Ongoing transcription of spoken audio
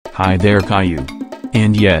Hi there Caillou.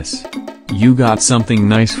 And yes, you got something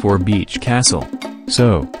nice for beach castle.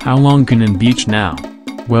 So, how long can in beach now?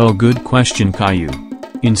 Well, good question Caillou.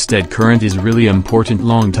 Instead current is really important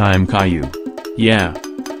long time Caillou. Yeah.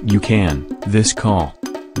 You can, this call.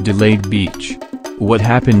 Delayed beach. What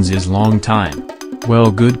happens is long time.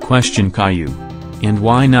 Well, good question Caillou. And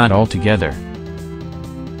why not all together?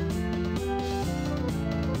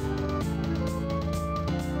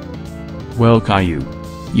 Well Caillou.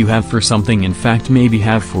 You have for something in fact maybe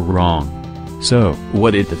have for wrong. So,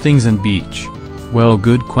 what it the things in beach? Well,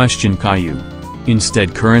 good question Caillou.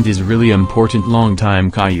 Instead current is really important long time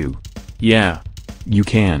Caillou. Yeah. You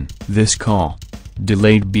can, this call.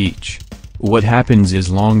 Delayed beach. What happens is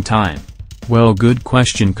long time. Well, good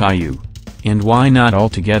question Caillou. And why not all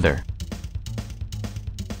together?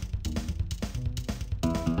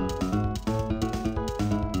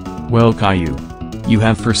 Well Caillou. You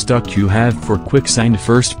have for stuck you have for quicksand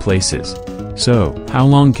first places. So, how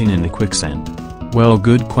long can in the quicksand? Well,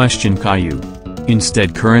 good question Caillou.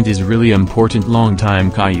 Instead current is really important long time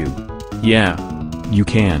Caillou. Yeah. You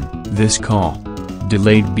can, this call.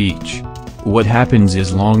 Delayed beach. What happens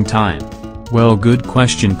is long time. Well, good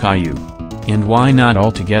question Caillou. And why not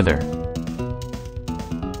all together?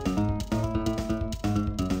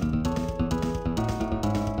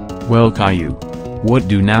 Well Caillou. What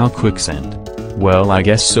do now quicksand? Well, I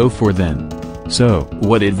guess so for then. So,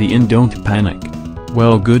 what if the end don't panic?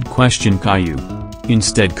 Well, good question Caillou.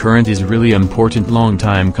 Instead current is really important long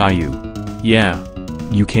time Caillou. Yeah.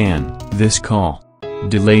 You can, this call.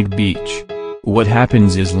 Delayed beach. What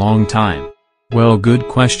happens is long time. Well, good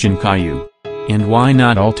question Caillou. And why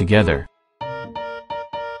not all together?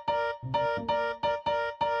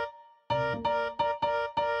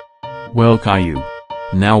 Well Caillou.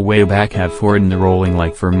 Now way back have for in the rolling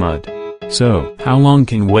like for mud. So, how long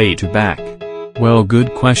can way to back? Well,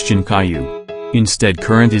 good question Caillou. Instead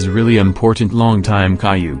current is really important long time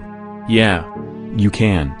Caillou. Yeah. You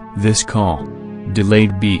can, this call.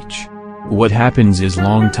 Delayed beach. What happens is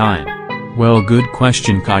long time. Well, good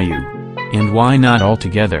question Caillou. And why not all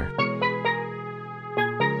together?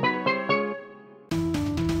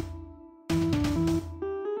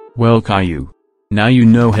 Well Caillou. Now you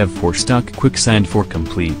know have for stuck quicksand for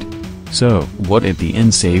complete. So, what at the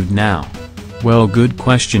end saved now? Well, good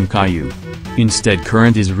question Caillou. Instead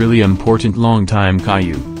current is really important long time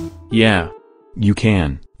Caillou. Yeah. You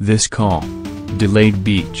can, this call. Delayed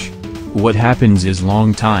beach. What happens is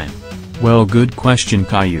long time. Well, good question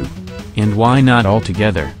Caillou. And why not all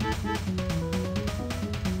together?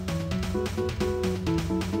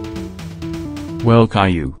 Well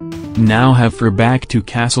Caillou. Now have for back to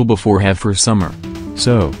castle before have for summer.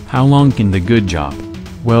 So, how long can the good job?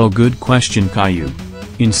 Well, good question Caillou.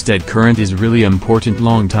 Instead current is really important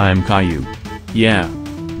long time Caillou. Yeah.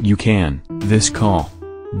 You can, this call.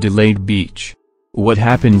 Delayed beach. What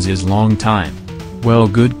happens is long time. Well,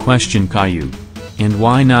 good question Caillou. And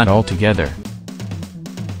why not all together?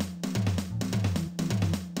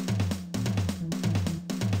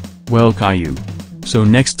 Well Caillou. So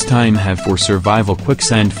next time have for survival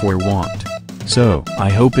quicksand for want. So,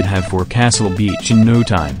 I hope it have for castle beach in no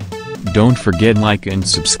time. Don't forget like and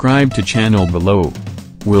subscribe to channel below.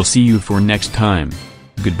 We'll see you for next time.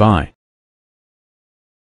 Goodbye.